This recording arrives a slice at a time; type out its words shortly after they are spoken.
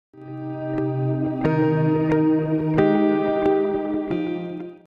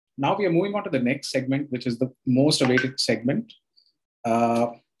now we are moving on to the next segment, which is the most awaited segment.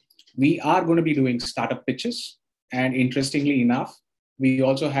 We are going to be doing startup pitches. And interestingly enough, we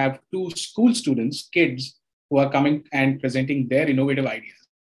also have 2 school students, kids, who are coming and presenting their innovative ideas.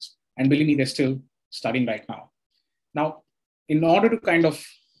 And believe me, they're still studying right now. Now, in order to kind of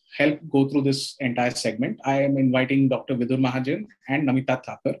help go through this entire segment, I am inviting Dr. Vidur Mahajan and Namita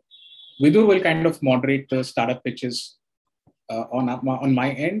Thakur. Vidur will kind of moderate the startup pitches on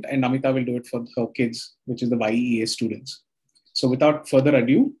my end, and Namita will do it for her kids, which is the YEA students. So without further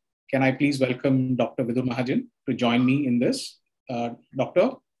ado, can I please welcome Dr. Vidur Mahajan to join me in this?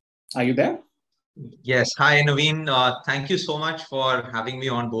 Doctor, are you there? Yes. Hi, Naveen. Thank you so much for having me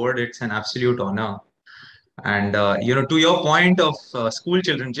on board. It's an absolute honor. And, to your point of school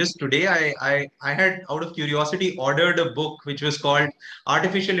children, just today, I had, out of curiosity, ordered a book which was called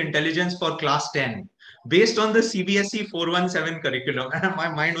Artificial Intelligence for Class 10, based on the CBSE 417 curriculum. And my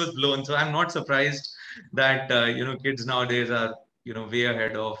mind was blown. So I'm not surprised that, kids nowadays are, way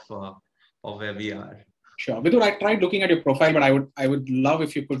ahead of where we are. Sure. Vidur, I tried looking at your profile, but I would love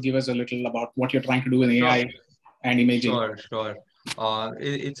if you could give us a little about what you're trying to do in AI and imaging. Sure.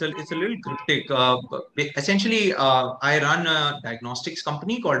 It's a little cryptic. Essentially, I run a diagnostics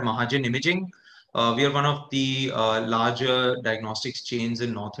company called Mahajan Imaging. We are one of the larger diagnostics chains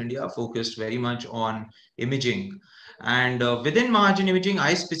in North India, focused very much on imaging. And within Mahajan Imaging,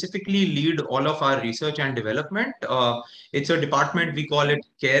 I specifically lead all of our research and development. It's a department, we call it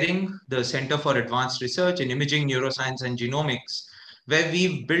CARING, the Center for Advanced Research in Imaging, Neuroscience and Genomics, where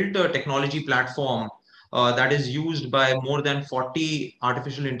we've built a technology platform that is used by more than 40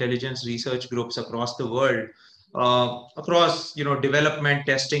 artificial intelligence research groups across the world, across development,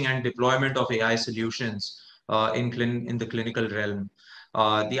 testing, and deployment of AI solutions in the clinical realm.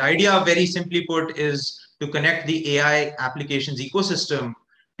 The idea, very simply put, is to connect the AI applications ecosystem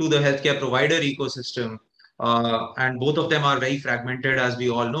to the healthcare provider ecosystem. And both of them are very fragmented, as we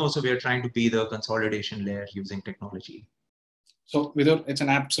all know. So we are trying to be the consolidation layer using technology. So Vidur, it's an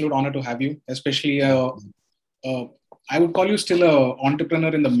absolute honor to have you, especially I would call you still an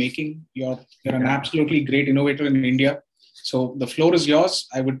entrepreneur in the making. You're an absolutely great innovator in India. So the floor is yours.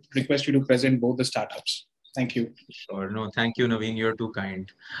 I would request you to present both the startups. Thank you. Sure. No, thank you, Naveen. You're too kind.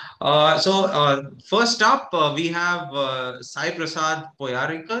 First up, we have Sai Prasad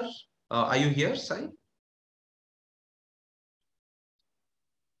Poyarikar. Are you here, Sai?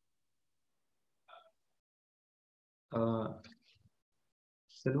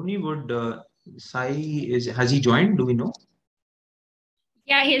 Saloni, has he joined? Do we know?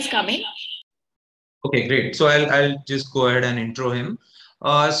 Yeah, he's coming. Okay, great. So I'll just go ahead and intro him.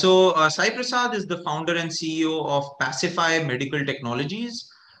 Sai Prasad is the founder and CEO of Pacify Medical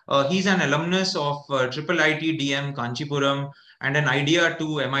Technologies. He's an alumnus of IIIT DM Kanchipuram and an IDEA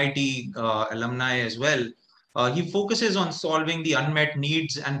 2 MIT alumni as well. He focuses on solving the unmet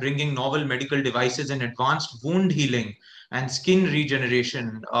needs and bringing novel medical devices and advanced wound healing and skin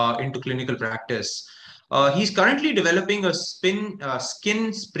regeneration into clinical practice. He's currently developing a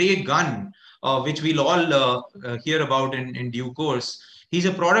skin spray gun, which we'll all hear about in due course. He's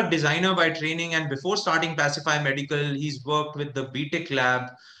a product designer by training, and before starting Pacify Medical, he's worked with the BTech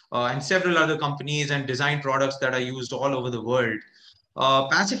Lab and several other companies and designed products that are used all over the world.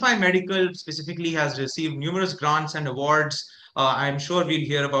 Pacify Medical specifically has received numerous grants and awards. I'm sure we'll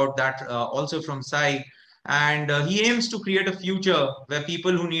hear about that also from Sai. And he aims to create a future where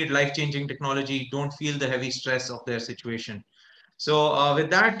people who need life-changing technology don't feel the heavy stress of their situation. So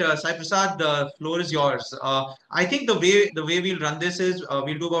with that, Sai Prasad, the floor is yours. I think the way we'll run this is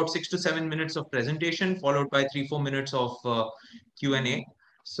we'll do about 6 to 7 minutes of presentation, followed by 3-4 minutes of Q&A.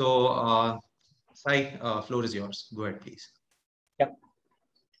 So Sai, floor is yours. Go ahead, please. Yeah,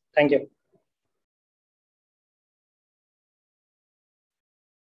 thank you.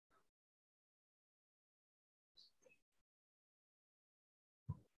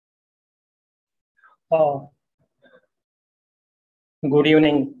 Good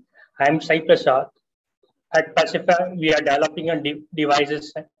evening. I'm Sai Prasad. At Pacify, we are developing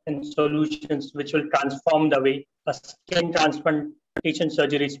devices and solutions which will transform the way a skin transplantation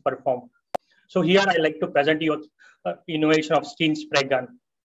surgery is performed. So here I like to present you innovation of skin spray gun.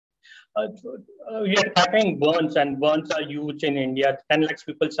 We are tackling burns, and burns are huge in India. 10 lakhs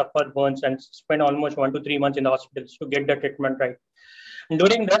people suffer burns and spend almost 1 to 3 months in the hospitals to get the treatment right.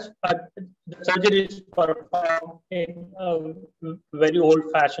 During this, the surgery is performed in a very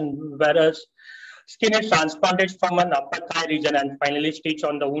old-fashioned, whereas skin is transplanted from an upper thigh region and finally stitched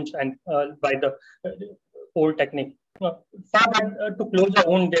on the wounds and by the old technique. To close the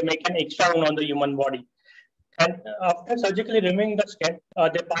wound, they make an extra wound on the human body. And after surgically removing the skin,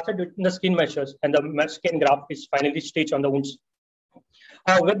 they pass it within the skin meshes, and the mesh skin graft is finally stitched on the wounds.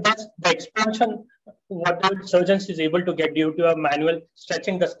 With this, the expansion, what the surgeons is able to get due to a manual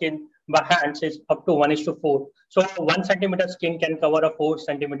stretching the skin by hands is up to 1:4. So 1 centimeter skin can cover a 4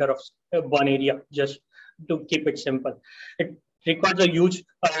 centimeter of burn area, just to keep it simple. It requires a huge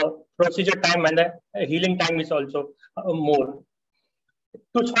procedure time, and the healing time is also more.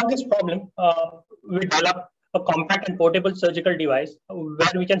 To solve this problem, we developed a compact and portable surgical device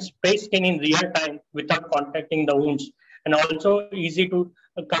where we can spray skin in real time without contacting the wounds, and also easy to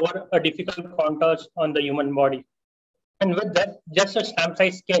cover a difficult contours on the human body. And with that, just a stamp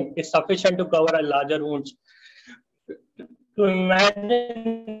size skin is sufficient to cover a larger wounds. To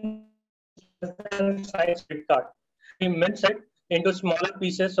imagine size card, we mince it into smaller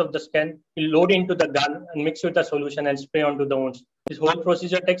pieces of the skin, we load into the gun and mix with the solution and spray onto the wounds. This whole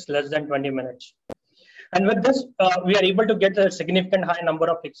procedure takes less than 20 minutes. And with this, we are able to get a significant high number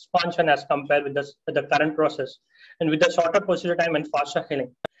of expansion as compared with the current process, and with the shorter procedure time and faster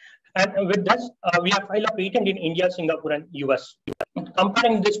healing. And with this, we have filed a patent in India, Singapore, and US.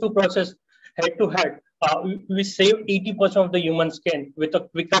 Comparing these two processes head to head, we save 80% of the human skin with a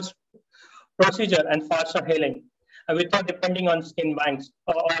quicker procedure and faster healing, without depending on skin banks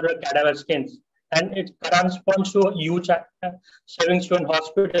or cadaver skins. And it corresponds to a huge savings to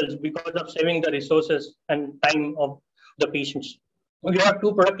hospitals because of saving the resources and time of the patients. We have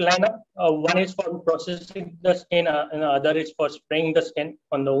two product lineup. One is for processing the skin, and the other is for spraying the skin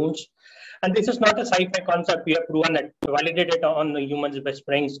on the wounds. And this is not a sci-fi concept. We have proven it, validated it on the humans by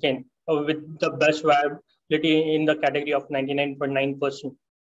spraying skin with the best viability in the category of 99.9%.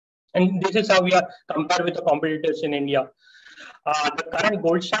 And this is how we are compared with the competitors in India. The current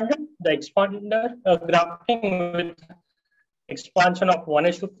gold standard, the expander grafting with expansion of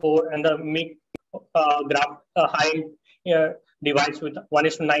 1:4, and the make graft high device with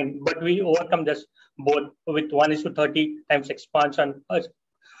 1:9. But we overcome this both with 1:30 times expansion.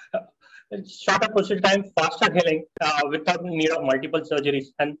 Shorter procedure time, faster healing without need of multiple surgeries,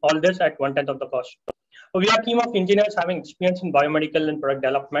 and all this at 1/10 of the cost. We are a team of engineers having experience in biomedical and product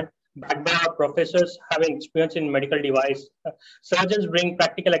development, backed by our professors having experience in medical device. Surgeons bring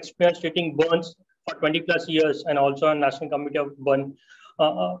practical experience treating burns for 20 plus years, and also a National Committee of Burn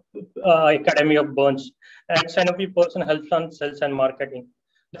Academy of Burns. And Sanofi person helps on sales and marketing.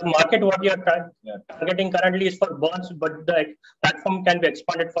 The market what we are targeting currently is for burns, but the platform can be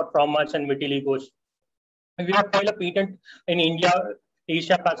expanded for traumas and vitiligos. We have filed a patent in India,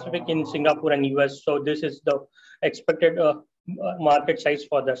 Asia Pacific, in Singapore, and US. So this is the expected market size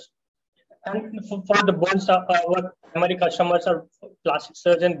for this. And for the burns, our primary customers are plastic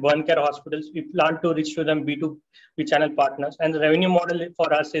surgeons, burn care hospitals. We plan to reach to them B2B channel partners. And the revenue model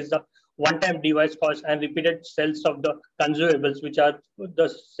for us is the one-time device cost and repeated sales of the consumables, which are the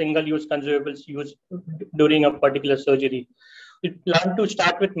single-use consumables used during a particular surgery. We plan to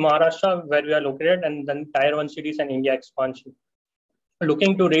start with Maharashtra, where we are located, and then Tier 1 cities and India expansion.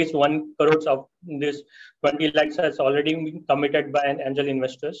 Looking to raise 1 crore of this 20 lakhs has already been committed by angel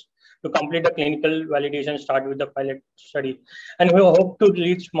investors to complete the clinical validation, start with the pilot study. And we hope to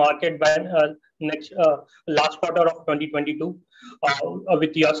reach market by last quarter of 2022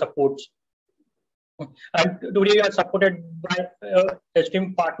 with your supports. And today we are supported by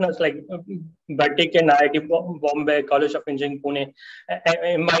esteemed partners like Batik and IIT Bombay, College of Engineering Pune,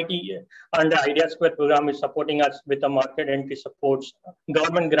 MIT, and the Idea Square program is supporting us with the market entry supports.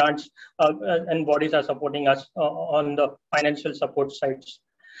 Government grants and bodies are supporting us on the financial support sides.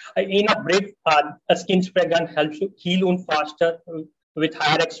 In a brief, a skin spray gun helps you heal wound faster with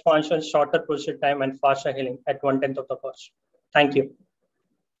higher expansion, shorter procedure time, and faster healing at 1/10 of the cost. Thank you.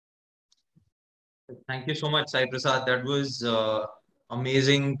 Thank you so much, Sai Prasad. That was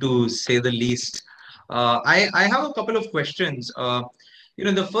amazing to say the least. I have a couple of questions.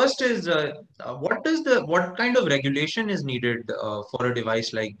 The first is what kind of regulation is needed for a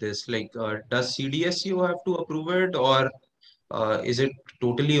device like this? Like, does CDSU have to approve it, or is it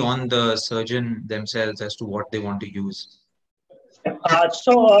totally on the surgeon themselves as to what they want to use?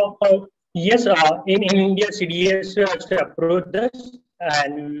 Yes, in India, CDSU has to approve this,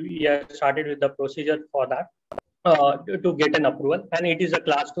 and we have started with the procedure for that to get an approval. And it is a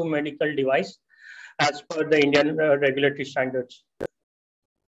class 2 medical device as per the Indian regulatory standards.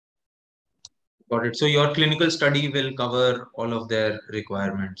 Got it. So your clinical study will cover all of their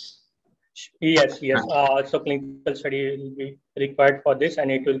requirements. Yes. So clinical study will be required for this,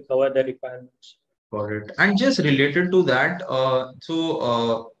 and it will cover the requirements. Got it. And just related to that,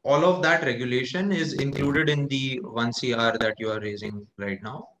 all of that regulation is included in the 1 CR that you are raising right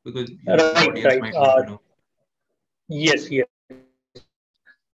now, because the audience might want to know. Yes, yes.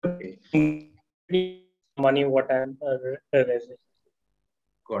 Money what I'm raising.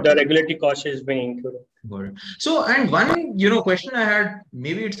 The regulatory cost is being included. Got it. So, and one, question I had,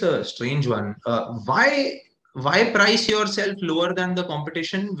 maybe it's a strange one. Why price yourself lower than the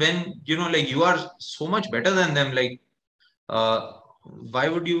competition when, like you are so much better than them? Like, why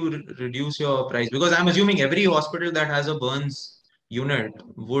would you reduce your price? Because I'm assuming every hospital that has a burns unit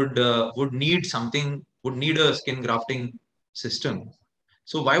would need a skin grafting system.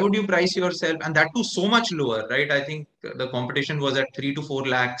 So why would you price yourself, and that too so much lower, right? I think the competition was at 3 to 4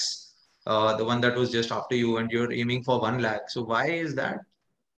 lakhs, the one that was just after you, and you're aiming for 1 lakh. So why is that?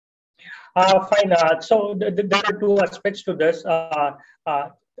 Fine. So there are two aspects to this.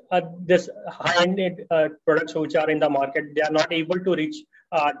 This high-end products which are in the market, they are not able to reach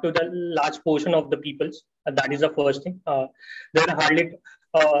to the large portion of the peoples. That is the first thing. There are hardly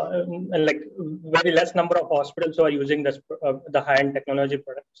like very less number of hospitals who are using this the high-end technology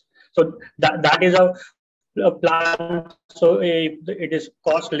products. So that is a plan. So if it is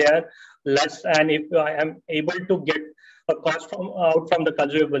cost layer less, and if I am able to get a cost out from the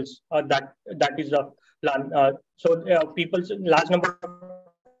consumables, that is the plan. So people's large number of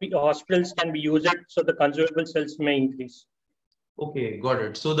hospitals can be used, so the consumable sales may increase. Okay, got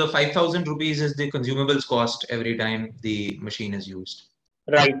it. So the 5,000 rupees is the consumables cost every time the machine is used.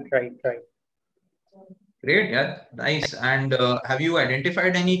 Right. Great, yeah, nice. And have you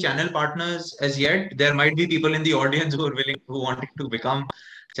identified any channel partners as yet? There might be people in the audience who wanted to become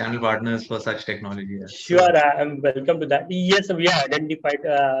channel partners for such technology. Yeah. Sure, I am welcome to that. Yes, we have identified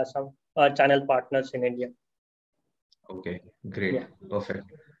some channel partners in India. Okay, great, yeah.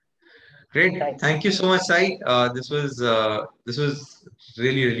 Perfect. Great. Thanks. Thank you so much, Sai. This was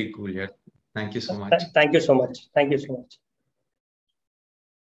really, really cool. Yeah. Thank you so much. Thank you so much. Thank you so much.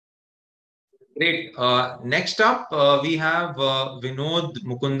 Great. Next up, we have Vinod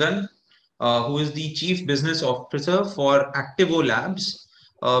Mukundan, who is the Chief Business Officer for Activo Labs.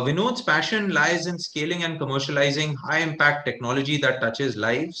 Vinod's passion lies in scaling and commercializing high-impact technology that touches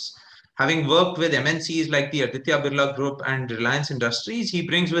lives. Having worked with MNCs like the Aditya Birla Group and Reliance Industries, he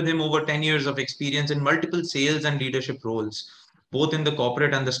brings with him over 10 years of experience in multiple sales and leadership roles, both in the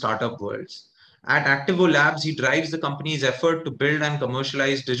corporate and the startup worlds. At Activo Labs, he drives the company's effort to build and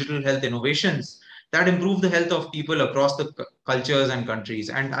commercialize digital health innovations that improve the health of people across the cultures and countries.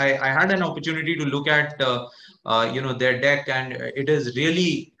 And I had an opportunity to look at their deck, and it is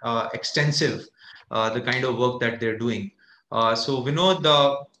really extensive, the kind of work that they're doing. So Vinod,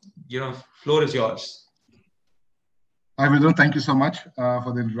 floor is yours. Hi, Vinod. Thank you so much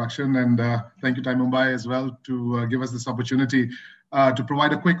for the introduction, and thank you, Time Mumbai, as well, to give us this opportunity to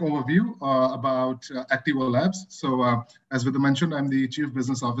provide a quick overview about Activo Labs. So, as Vidya mentioned, I'm the Chief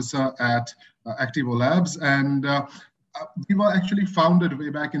Business Officer at Activo Labs, and we were actually founded way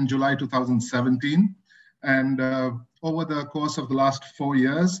back in July 2017. And over the course of the last 4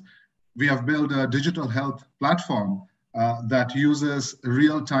 years, we have built a digital health platform that uses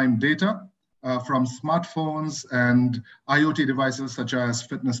real-time data from smartphones and IoT devices such as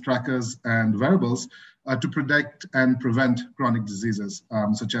fitness trackers and wearables to predict and prevent chronic diseases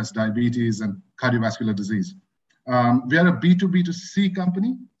such as diabetes and cardiovascular disease. We are a B2B2C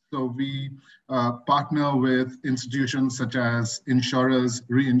company, so we partner with institutions such as insurers,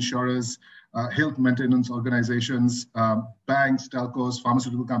 reinsurers, health maintenance organizations, banks, telcos,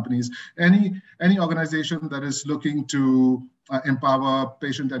 pharmaceutical companies, any organization that is looking to empower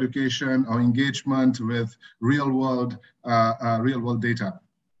patient education or engagement with real-world data.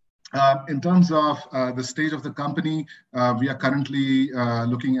 In terms of the state of the company, we are currently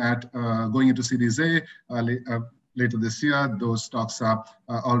looking at going into Series A later this year. Those talks are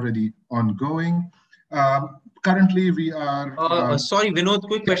already ongoing. Currently, we are... sorry, Vinod,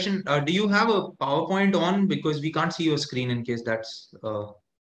 quick question. Do you have a PowerPoint on? Because we can't see your screen in case that's...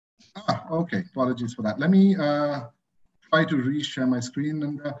 Okay, apologies for that. Let me try to reshare my screen.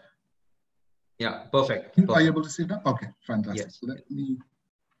 And yeah, perfect. Are you able to see that? Okay, fantastic. Yes. Let me...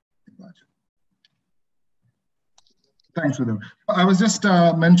 Thanks, Vidya. I was just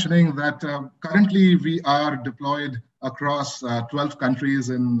mentioning that currently we are deployed across 12 countries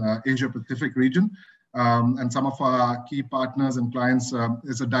in Asia Pacific region. And some of our key partners and clients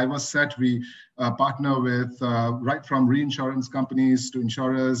is a diverse set. We partner with right from reinsurance companies to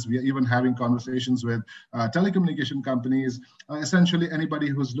insurers. We are even having conversations with telecommunication companies, essentially anybody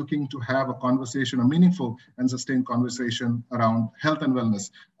who's looking to have a conversation, a meaningful and sustained conversation around health and wellness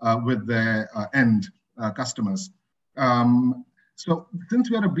with their end customers. So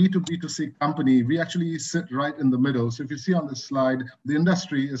since we are a B2B2C company, we actually sit right in the middle. So if you see on this slide, the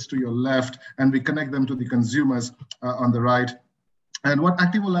industry is to your left, and we connect them to the consumers on the right. And what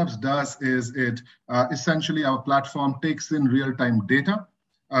Activo Labs does is it essentially, our platform takes in real-time data,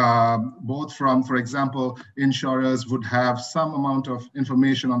 both from, for example, insurers would have some amount of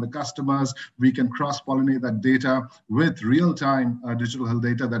information on the customers. We can cross-pollinate that data with real-time digital health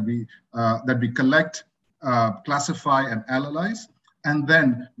data that we collect, classify, and analyze. And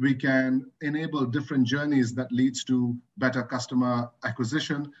then we can enable different journeys that leads to better customer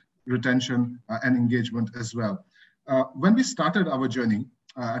acquisition, retention, and engagement as well. When we started our journey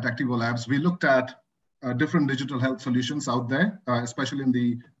at Activo Labs, we looked at different digital health solutions out there, especially in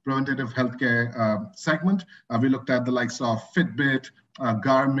the preventative healthcare segment. We looked at the likes of Fitbit,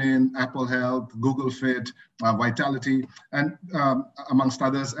 Garmin, Apple Health, Google Fit, Vitality, and amongst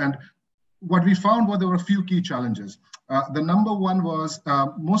others. And what we found was there were a few key challenges. The number one was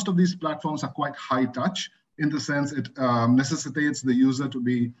most of these platforms are quite high touch, in the sense it necessitates the user to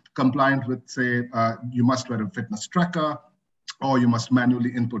be compliant with, say, you must wear a fitness tracker, or you must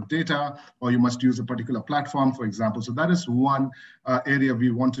manually input data, or you must use a particular platform, for example. So that is one area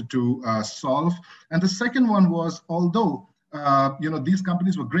we wanted to solve. And the second one was, although these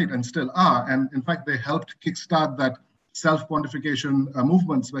companies were great and still are, and in fact, they helped kickstart that self-quantification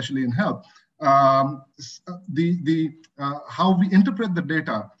movement, especially in health. How we interpret the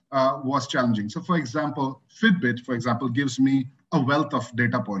data was challenging. So for example, Fitbit, for example, gives me a wealth of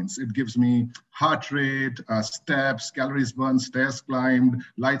data points. It gives me heart rate, steps, calories burned, stairs climbed,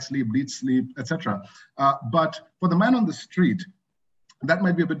 light sleep, deep sleep, etc. But for the man on the street, that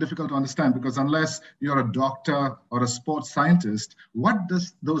might be a bit difficult to understand, because unless you're a doctor or a sports scientist, what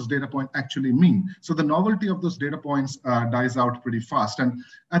does those data points actually mean? So the novelty of those data points dies out pretty fast. And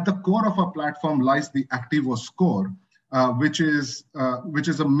at the core of our platform lies the Activo score, which is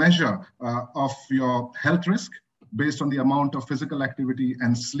a measure of your health risk based on the amount of physical activity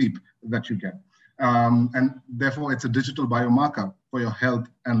and sleep that you get. And therefore, it's a digital biomarker for your health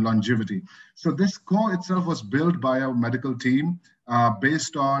and longevity. So this score itself was built by our medical team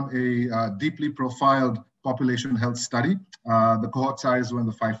based on a deeply profiled population health study. The cohort size were in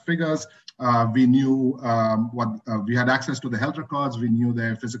the 5 figures. We knew we had access to the health records. We knew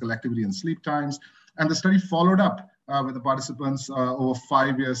their physical activity and sleep times. And the study followed up with the participants over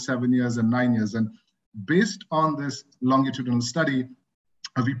 5 years, 7 years, and 9 years. And based on this longitudinal study,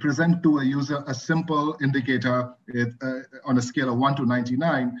 we present to a user a simple indicator on a scale of 1 to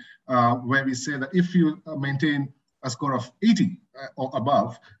 99, where we say that if you maintain a score of 80 or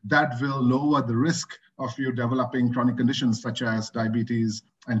above, that will lower the risk of you developing chronic conditions such as diabetes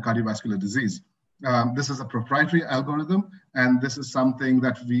and cardiovascular disease. This is a proprietary algorithm, and this is something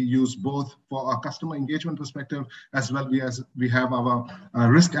that we use both for our customer engagement perspective, as well as we have our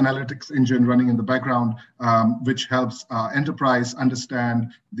risk analytics engine running in the background, which helps enterprise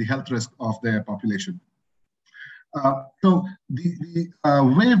understand the health risk of their population. So the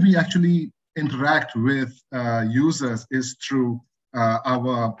way we actually interact with users is through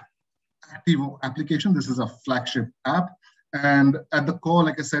our Activo application. This is a flagship app. And at the core,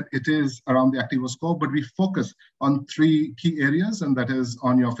 like I said, it is around the Activo score, but we focus on 3 key areas, and that is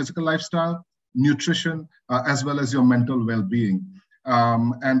on your physical lifestyle, nutrition, as well as your mental well-being.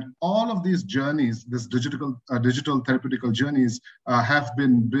 And all of these journeys, this digital therapeutical journeys, have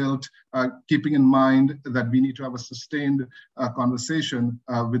been built keeping in mind that we need to have a sustained conversation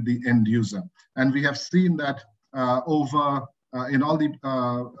with the end user. And we have seen that over in all the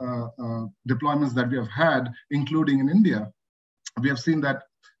deployments that we have had, including in India, we have seen that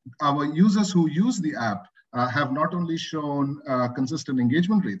our users who use the app have not only shown consistent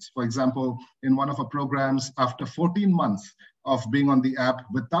engagement rates. For example, in one of our programs, after 14 months of being on the app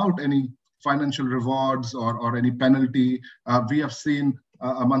without any financial rewards or any penalty, we have seen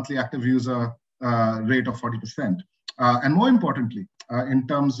a monthly active user rate of 40%. And more importantly, in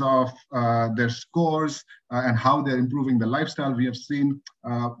terms of their scores and how they're improving their lifestyle, we have seen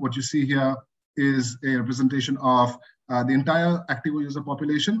what you see here is a representation of the entire Activo user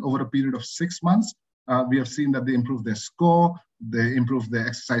population over a period of 6 months. We have seen that they improve their score, they improve their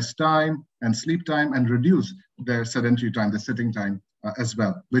exercise time and sleep time, and reduce their sedentary time, their sitting time as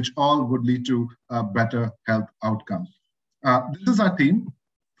well, which all would lead to better health outcomes. This is our team.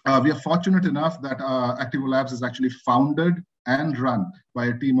 We are fortunate enough that Activo Labs is actually founded and run by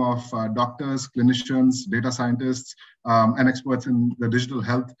a team of doctors, clinicians, data scientists, and experts in the digital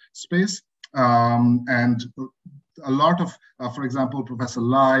health space. And a lot of, for example, Professor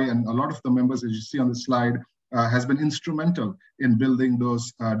Lai and a lot of the members, as you see on the slide, has been instrumental in building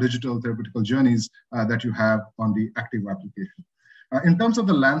those digital therapeutical journeys that you have on the Activo application. In terms of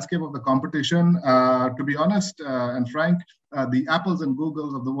the landscape of the competition, to be honest and frank, the Apples and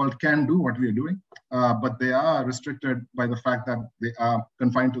Googles of the world can do what we are doing, but they are restricted by the fact that they are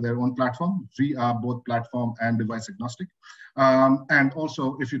confined to their own platform. We are both platform and device agnostic. And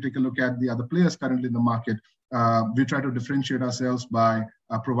also, if you take a look at the other players currently in the market, we try to differentiate ourselves by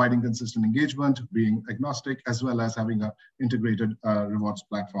providing consistent engagement, being agnostic, as well as having an integrated rewards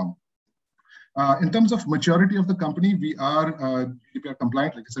platform. In terms of maturity of the company, we are GDPR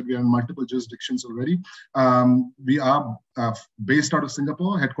compliant. Like I said, we are in multiple jurisdictions already. We are based out of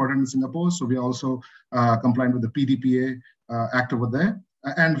Singapore, headquartered in Singapore. So we are also compliant with the PDPA Act over there.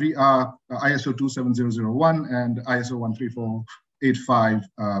 And we are ISO 27001 and ISO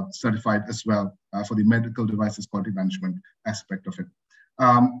 13485 certified as well for the medical devices quality management aspect of it.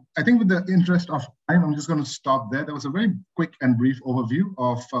 I think with the interest of time, I'm just going to stop there. That was a very quick and brief overview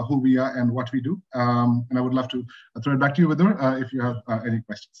of who we are and what we do. And I would love to throw it back to you, Vidur, if you have any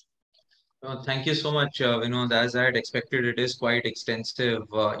questions. Thank you so much, Vinod. As I had expected, it is quite extensive,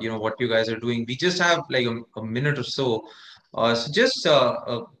 what you guys are doing. We just have like a minute or so. So just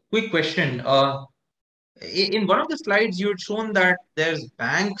a quick question. In one of the slides, you had shown that there's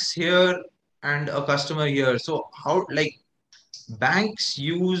banks here and a customer here. So how, like, banks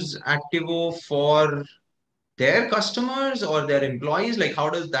use Activo for their customers or their employees? Like, how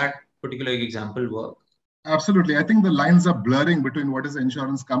does that particular example work? Absolutely. I think the lines are blurring between what is an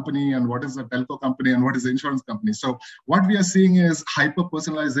insurance company and what is a telco company and what is an insurance company. So what we are seeing is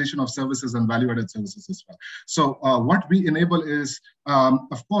hyper-personalization of services and value-added services as well. So what we enable is,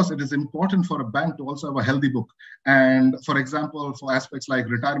 of course, it is important for a bank to also have a healthy book. And for example, for aspects like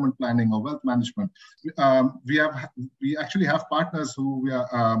retirement planning or wealth management, we actually have partners who we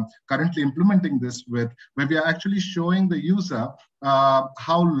are currently implementing this with, where we are actually showing the user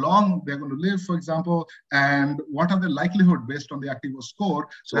how long they're going to live, for example, and what are the likelihood based on the Activo score.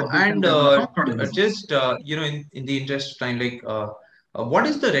 So, and just, in the interest of time, like, what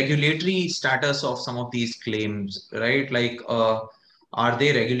is the regulatory status of some of these claims, right? Like, are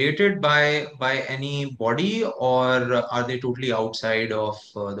they regulated by any body, or are they totally outside of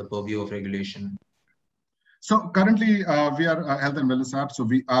the purview of regulation? So currently, we are a health and wellness app. So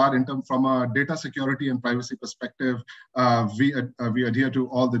we are, from a data security and privacy perspective, we adhere to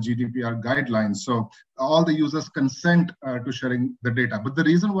all the GDPR guidelines. So all the users consent to sharing the data. But the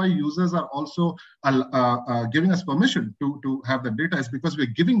reason why users are also giving us permission to have the data is because we're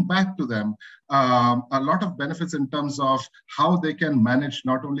giving back to them a lot of benefits in terms of how they can manage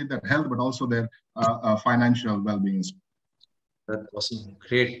not only their health, but also their financial well-being. That's awesome.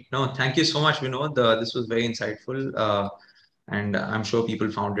 Great. No, thank you so much, Vinod. This was very insightful. And I'm sure people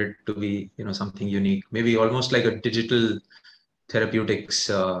found it to be, something unique, maybe almost like a digital therapeutics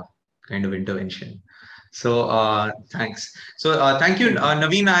kind of intervention. So thanks. So thank you,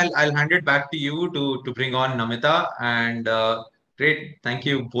 Naveen. I'll hand it back to you to bring on Namita. And great. Thank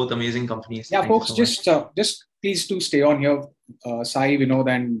you. Both amazing companies. Yeah, thank folks, just please do stay on here. Sai, Vinod,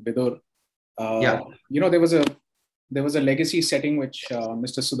 and Vidur. Yeah. There was a legacy setting which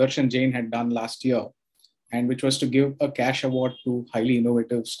Mr. Sudarshan Jain had done last year, and which was to give a cash award to highly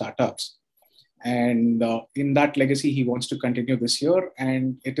innovative startups. And in that legacy, he wants to continue this year.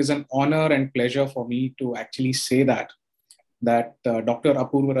 And it is an honor and pleasure for me to actually say that Dr.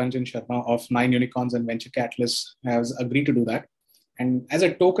 Apurva Ranjan Sharma of 9 Unicorns and Venture Catalysts has agreed to do that. And as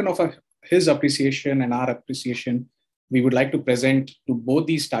a token of his appreciation and our appreciation, we would like to present to both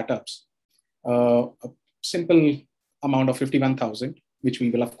these startups a simple amount of 51,000, which we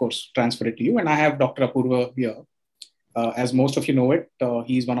will, of course, transfer it to you. And I have Dr. Apurva here. As most of you know it,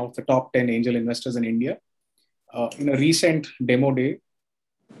 he's one of the top 10 angel investors in India. In a recent demo day,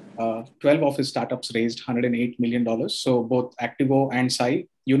 12 of his startups raised $108 million. So both Activo and Sai,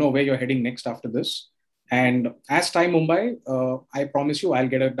 you know where you're heading next after this. And as Time Mumbai, I promise you, I'll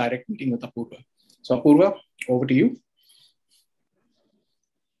get a direct meeting with Apurva. So Apurva, over to you.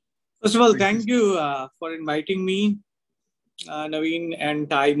 First of all, thank you for inviting me, Naveen and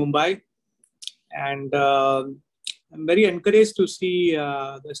Thai Mumbai. And I'm very encouraged to see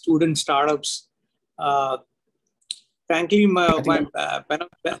the student startups. Frankly, my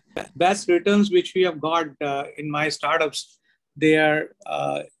best returns which we have got in my startups, they are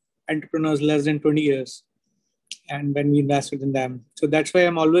entrepreneurs less than 20 years. And when we invested in them. So that's why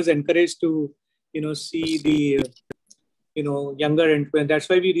I'm always encouraged to, see the younger entrepreneurs. That's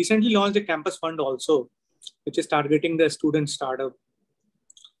why we recently launched a campus fund also, which is targeting the student startup.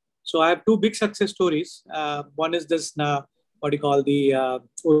 So I have two big success stories. One is this, the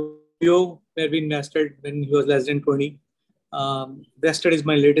Oyo, where we invested when he was less than 20. Vested is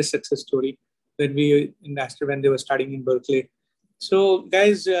my latest success story, when we invested when they were studying in Berkeley. So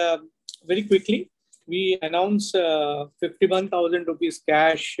guys, very quickly, we announced 51,000 rupees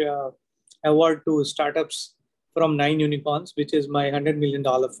cash award to startups from 9 unicorns, which is my $100 million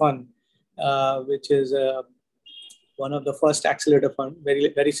fund, which is one of the first accelerator fund,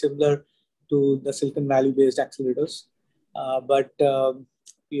 very similar to the Silicon Valley based accelerators. But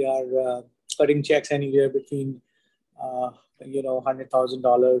we are cutting checks anywhere between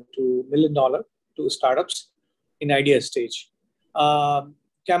 $100,000 to $1 million to startups in idea stage.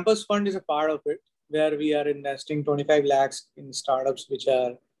 Campus Fund is a part of it, where we are investing 25 lakhs in startups which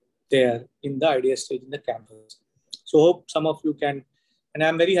are there in the idea stage in the campus. So hope some of you can, and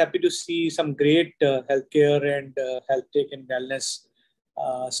I'm very happy to see some great healthcare and health tech and wellness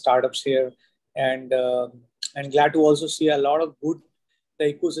startups here. And I'm glad to also see a lot of good,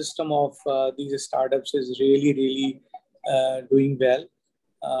 the ecosystem of these startups is really doing well.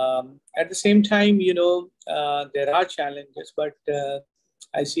 At the same time, there are challenges, but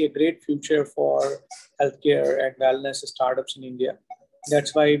I see a great future for healthcare and wellness startups in India.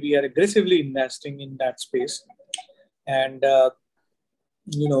 That's why we are aggressively investing in that space. And,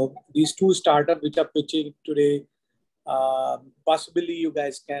 these two startups which are pitching today, possibly you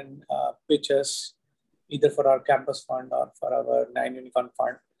guys can pitch us either for our campus fund or for our 9 unicorn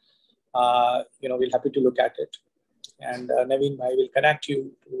fund. We're happy to look at it. And Naveen, I will connect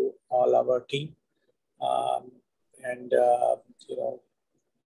you to all our team. I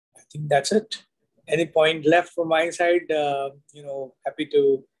think that's it. Any point left from my side? Happy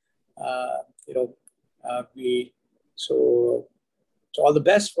to, so all the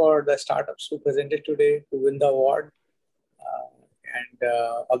best for the startups who presented today to win the award, and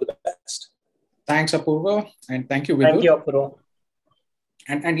all the best. Thanks, Apurva, and thank you, Vidur. Thank you, Apurva.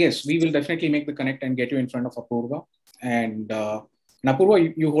 And yes, we will definitely make the connect and get you in front of Apurva. And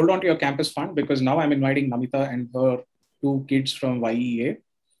Apurva, you hold on to your campus fund, because now I'm inviting Namita and her 2 kids from YEA,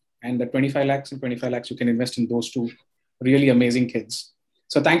 and the 25 lakhs and 25 lakhs, you can invest in those 2 really amazing kids.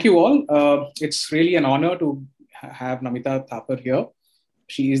 So thank you all. It's really an honor to have Namita Thapar here.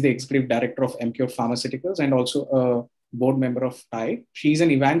 She is the executive director of MCure Pharmaceuticals and also a board member of TIE. She's an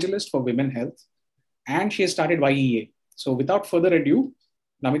evangelist for women health, and she has started YEA. So without further ado,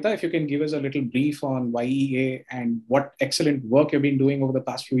 Namita, if you can give us a little brief on YEA and what excellent work you've been doing over the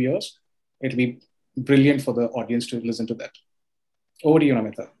past few years, it'll be brilliant for the audience to listen to that. Over to you,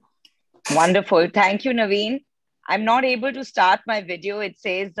 Namita. Wonderful. Thank you, Naveen. I'm not able to start my video. It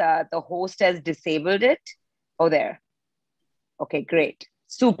says the host has disabled it. Oh, there. Okay, great.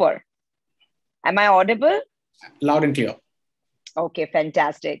 Super. Am I audible? Loud and clear. Okay,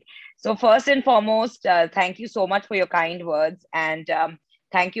 fantastic. So first and foremost, thank you so much for your kind words. And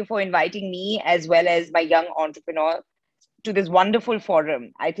thank you for inviting me as well as my young entrepreneur to this wonderful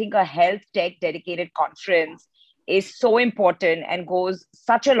forum. I think a health tech dedicated conference is so important and goes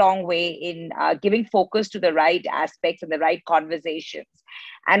such a long way in giving focus to the right aspects and the right conversations.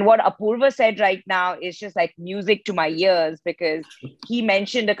 And what Apurva said right now is just like music to my ears, because he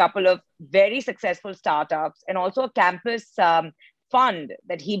mentioned a couple of very successful startups and also a campus fund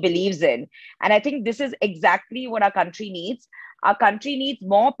that he believes in. And I think this is exactly what our country needs. Our country needs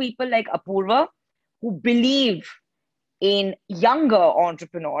more people like Apurva who believe in younger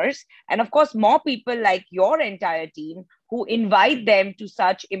entrepreneurs, and of course, more people like your entire team who invite them to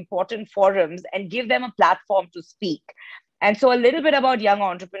such important forums and give them a platform to speak. And so a little bit about Young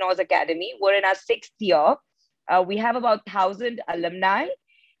Entrepreneurs Academy. We're in our 6th year. We have about 1,000 alumni.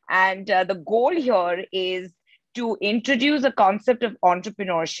 And the goal here is to introduce a concept of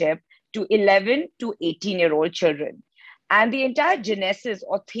entrepreneurship to 11 to 18-year-old children. And the entire genesis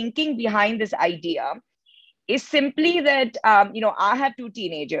or thinking behind this idea is simply that, I have 2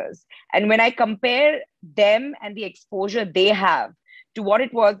 teenagers. And when I compare them and the exposure they have to what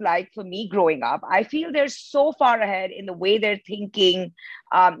it was like for me growing up, I feel they're so far ahead in the way they're thinking,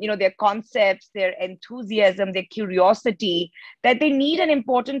 their concepts, their enthusiasm, their curiosity, that they need an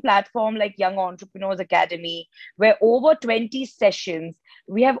important platform like Young Entrepreneurs Academy, where over 20 sessions,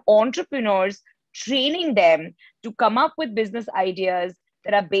 we have entrepreneurs training them to come up with business ideas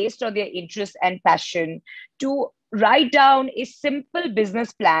that are based on their interest and passion, to write down a simple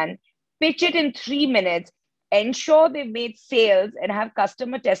business plan, pitch it in 3 minutes, ensure they've made sales and have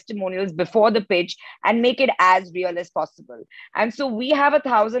customer testimonials before the pitch, and make it as real as possible. And so we have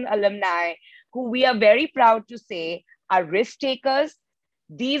 1,000 alumni who we are very proud to say are risk takers.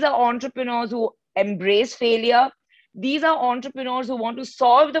 These are entrepreneurs who embrace failure. These are entrepreneurs who want to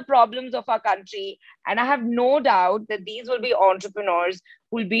solve the problems of our country. And I have no doubt that these will be entrepreneurs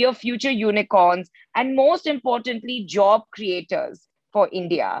who will be your future unicorns, and most importantly, job creators for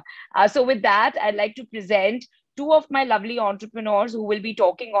India. So with that, I'd like to present two of my lovely entrepreneurs who will be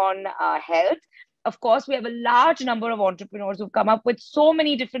talking on health. Of course, we have a large number of entrepreneurs who've come up with so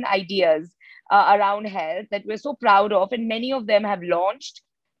many different ideas around health that we're so proud of. And many of them have launched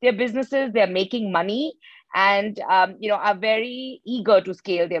their businesses, they're making money, and are very eager to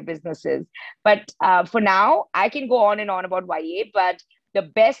scale their businesses. But for now, I can go on and on about YA, but the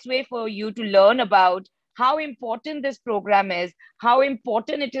best way for you to learn about how important this program is, how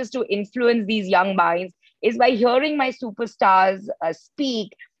important it is to influence these young minds, is by hearing my superstars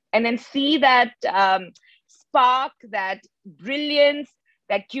speak, and then see that spark, that brilliance,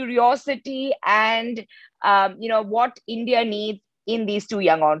 that curiosity, and what India needs in these two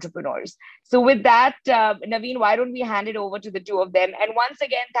young entrepreneurs. So with that, Naveen, why don't we hand it over to the two of them? And once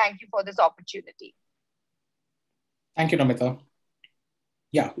again, thank you for this opportunity. Thank you, Namita.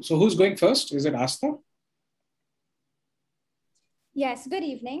 Yeah, so who's going first? Is it Astha? Yes, good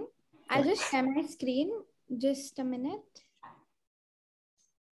evening. I'll just share my screen. Just a minute.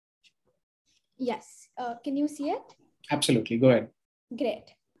 Yes, can you see it? Absolutely, go ahead.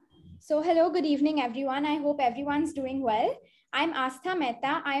 Great. So hello, good evening, everyone. I hope everyone's doing well. I'm Astha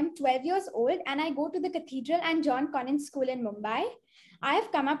Mehta. I am 12 years old and I go to the Cathedral and John Conant School in Mumbai. I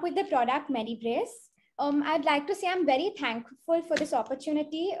have come up with the product MediBrace. I'd like to say I'm very thankful for this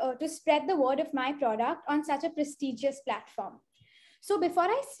opportunity to spread the word of my product on such a prestigious platform. So before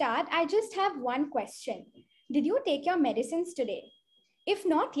I start, I just have one question. Did you take your medicines today? If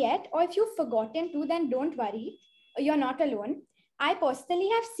not yet, or if you've forgotten to, then don't worry. You're not alone. I personally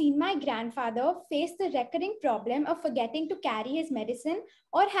have seen my grandfather face the recurring problem of forgetting to carry his medicine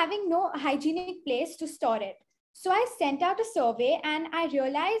or having no hygienic place to store it. So I sent out a survey and I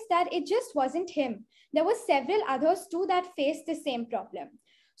realized that it just wasn't him. There were several others too that faced the same problem.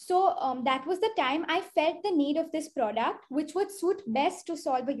 So that was the time I felt the need of this product, which would suit best to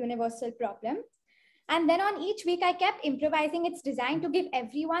solve a universal problem. And then on each week, I kept improvising its design to give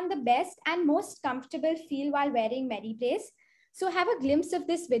everyone the best and most comfortable feel while wearing MediBrace. So have a glimpse of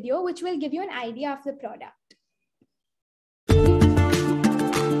this video, which will give you an idea of the product.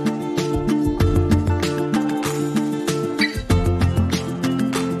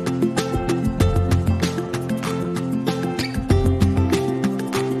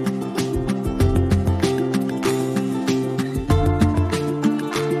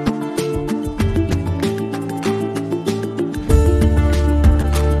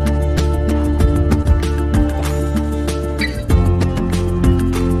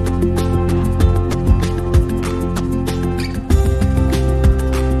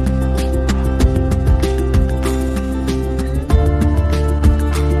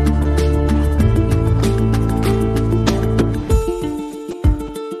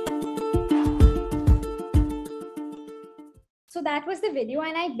 So that was the video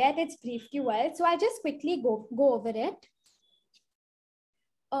and I bet it's briefed you well. So I'll just quickly go over it.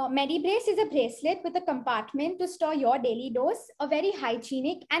 MediBrace is a bracelet with a compartment to store your daily dose, a very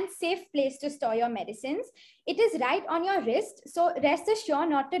hygienic and safe place to store your medicines. It is right on your wrist, so rest assured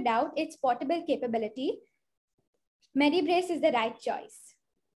not to doubt its portable capability. MediBrace is the right choice.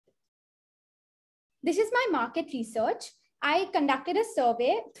 This is my market research. I conducted a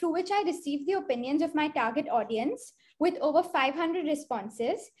survey through which I received the opinions of my target audience with over 500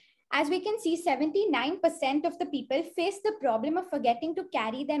 responses. As we can see, 79% of the people face the problem of forgetting to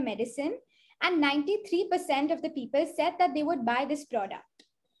carry their medicine, and 93% of the people said that they would buy this product.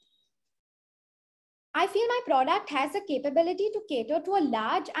 I feel my product has the capability to cater to a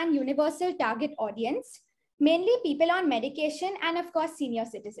large and universal target audience, mainly people on medication and of course, senior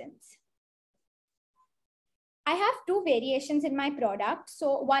citizens. I have two variations in my product.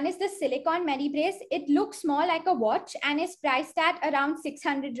 So one is the silicone MediBrace. It looks small like a watch and is priced at around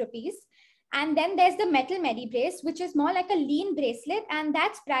 600 rupees. And then there's the metal MediBrace, which is more like a lean bracelet, and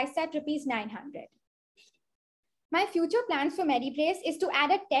that's priced at rupees 900. My future plans for MediBrace is to add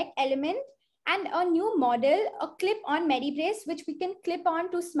a tech element and a new model, a clip-on MediBrace, which we can clip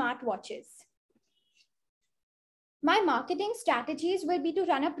on to smartwatches. My marketing strategies will be to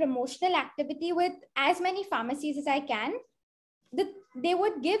run a promotional activity with as many pharmacies as I can. They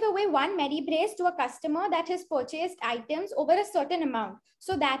would give away one MediBrace to a customer that has purchased items over a certain amount.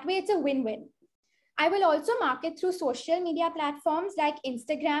 So that way it's a win-win. I will also market through social media platforms like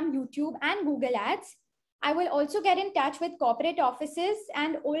Instagram, YouTube, and Google Ads. I will also get in touch with corporate offices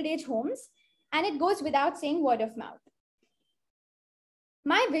and old age homes. And it goes without saying, word of mouth.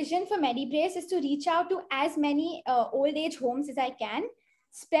 My vision for MediBrace is to reach out to as many old age homes as I can,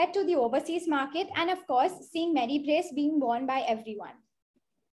 spread to the overseas market, and of course, seeing MediBrace being worn by everyone.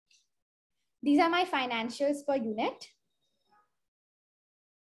 These are my financials per unit.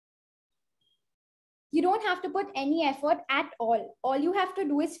 You don't have to put any effort at all. All you have to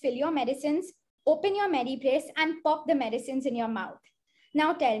do is fill your medicines, open your MediBrace, and pop the medicines in your mouth.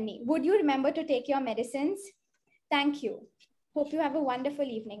 Now tell me, would you remember to take your medicines? Thank you. Hope you have a wonderful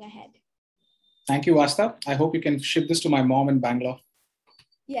evening ahead. Thank you, Asta. I hope you can ship this to my mom in Bangalore.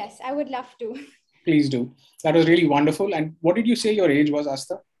 Yes, I would love to. Please do. That was really wonderful. And what did you say your age was,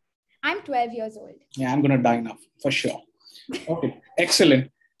 Asta? I'm 12 years old. Yeah, I'm going to die now, for sure. Okay,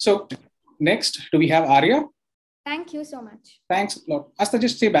 excellent. So next, do we have Arya? Thank you so much. Thanks a lot. Asta,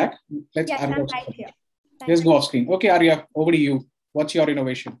 just stay back. Yes, I'm right here. Just go off screen. Okay, Arya, over to you. What's your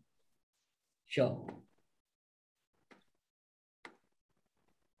innovation? Sure.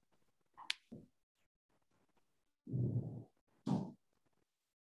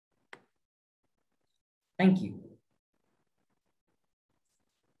 Thank you.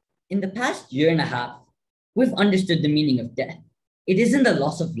 In the past year and a half, we've understood the meaning of death. It isn't the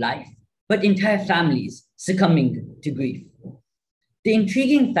loss of life, but entire families succumbing to grief. The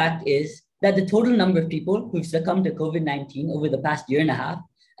intriguing fact is that the total number of people who've succumbed to COVID-19 over the past year and a half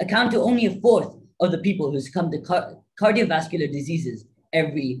account to only a fourth of the people who succumb to cardiovascular diseases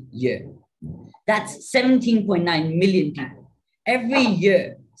every year. That's 17.9 million people. Every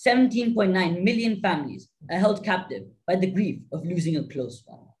year, 17.9 million families are held captive by the grief of losing a close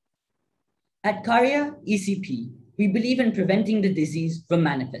one. At Karya ECP, we believe in preventing the disease from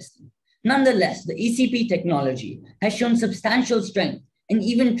manifesting. Nonetheless, the ECP technology has shown substantial strength in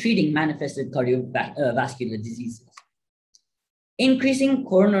even treating manifested cardiovascular diseases. Increasing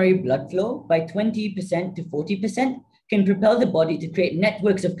coronary blood flow by 20% to 40% can propel the body to create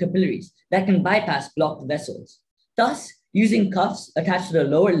networks of capillaries that can bypass blocked vessels. Thus, using cuffs attached to the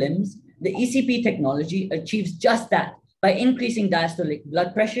lower limbs, the ECP technology achieves just that by increasing diastolic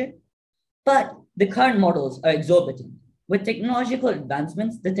blood pressure. But the current models are exorbitant. With technological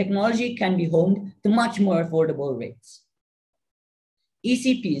advancements, the technology can be honed to much more affordable rates.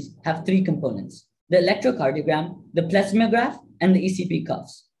 ECPs have three components: the electrocardiogram, the plethysmograph, and the ECP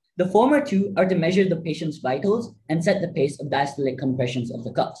cuffs. The former two are to measure the patient's vitals and set the pace of diastolic compressions of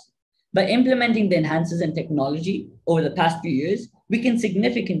the cuffs. By implementing the enhancements in technology over the past few years, we can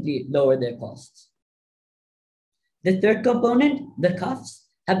significantly lower their costs. The third component, the cuffs,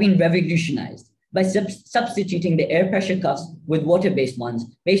 have been revolutionized by substituting the air pressure cuffs with water-based ones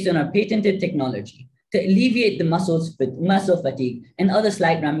based on our patented technology to alleviate the muscle fatigue and other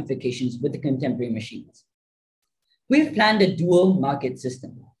slight ramifications with the contemporary machines. We've planned a dual market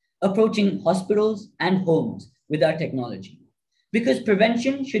system, approaching hospitals and homes with our technology, because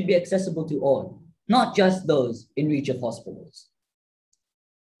prevention should be accessible to all, not just those in reach of hospitals.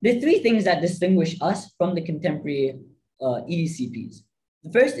 There are three things that distinguish us from the contemporary ECPs.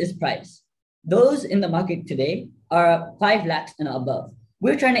 The first is price. Those in the market today are 5 lakhs and above.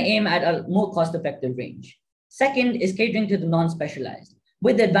 We're trying to aim at a more cost-effective range. Second is catering to the non-specialized.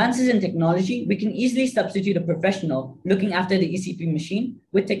 With the advances in technology, we can easily substitute a professional looking after the ECP machine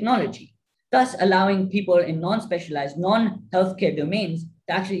with technology, thus allowing people in non-specialized, non-healthcare domains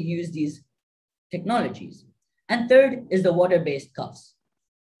to actually use these technologies. And third is the water-based cuffs.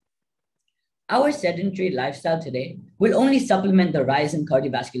 Our sedentary lifestyle today will only supplement the rise in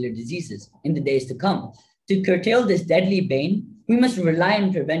cardiovascular diseases in the days to come. To curtail this deadly bane, we must rely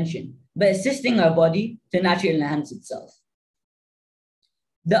on prevention by assisting our body to naturally enhance itself.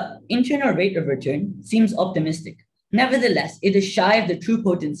 The internal rate of return seems optimistic. Nevertheless, it is shy of the true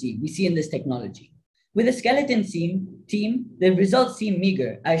potency we see in this technology. With a skeleton team, the results seem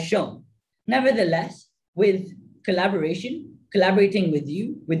meager, as shown. Nevertheless, with collaborating with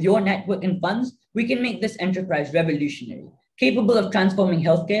you, with your network and funds, we can make this enterprise revolutionary, capable of transforming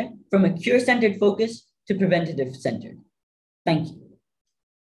healthcare from a cure-centered focus to preventative-centered. Thank you.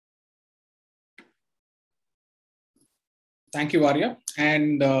 Thank you, Arya.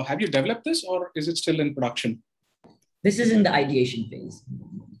 And have you developed this, or is it still in production? This is in the ideation phase.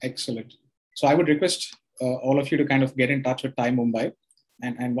 Excellent. So I would request all of you to kind of get in touch with Thai Mumbai.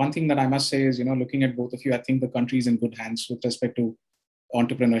 And one thing that I must say is, looking at both of you, I think the country is in good hands with respect to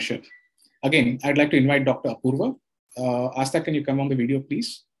entrepreneurship. Again, I'd like to invite Dr. Apurva. Asta, can you come on the video,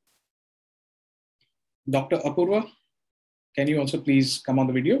 please? Dr. Apurva, can you also please come on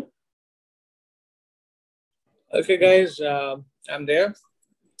the video? Okay, guys, I'm there.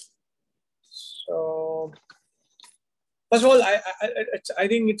 So, first of all, I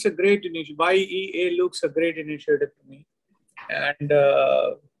think it's a great initiative. YEA looks a great initiative to me. And,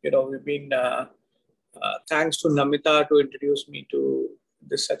 we've been, thanks to Namita to introduce me to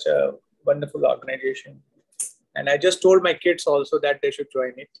this such a wonderful organization. And I just told my kids also that they should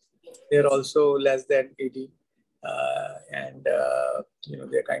join it. They're also less than 80 and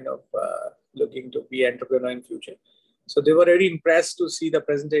they're kind of looking to be entrepreneur in future. So they were very impressed to see the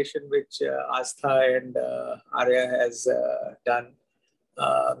presentation which Astha and Arya has done.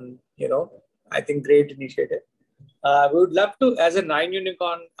 I think great initiative. We would love to, as a 9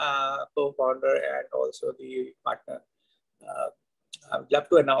 Unicorn co-founder and also the partner, I would love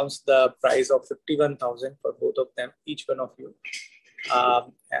to announce the prize of 51,000 for both of them, each one of you.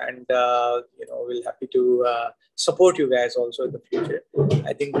 We'll happy to support you guys also in the future.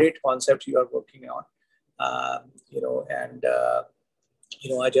 I think great concepts you are working on.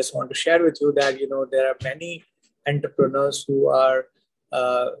 I just want to share with you that, there are many entrepreneurs who are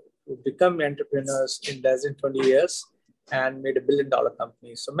who become entrepreneurs in less than 20 years and made $1 billion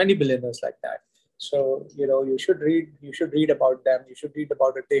companies. So many billionaires like that. So, you should read about them. You should read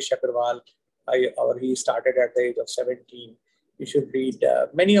about Ritesh Agarwal, he started at the age of 17. You should read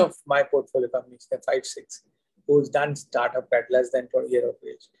many of my portfolio companies, the 5, 6, who's done startup at less than 20 years of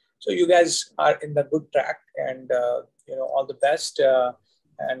age. So you guys are in the good track, and all the best,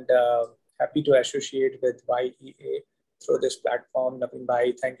 and happy to associate with YEA through this platform. Naveen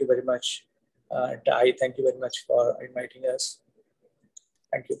Bhai, thank you very much. Tai, thank you very much for inviting us.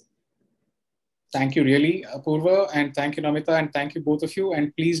 Thank you. Thank you really, Apurva, and thank you, Namita, and thank you both of you.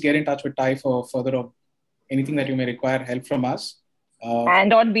 And please get in touch with Tai for further anything that you may require help from us.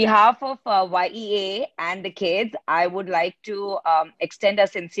 And on behalf of YEA and the kids, I would like to extend our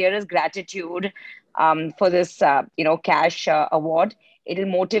sincerest gratitude for this, cash award. It will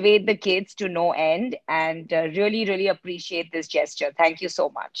motivate the kids to no end, and really, really appreciate this gesture. Thank you so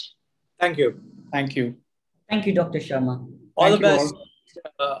much. Thank you. Thank you. Thank you, Dr. Sharma. All the best,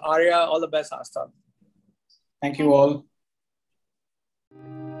 Arya. All the best, Astha. Thank you all.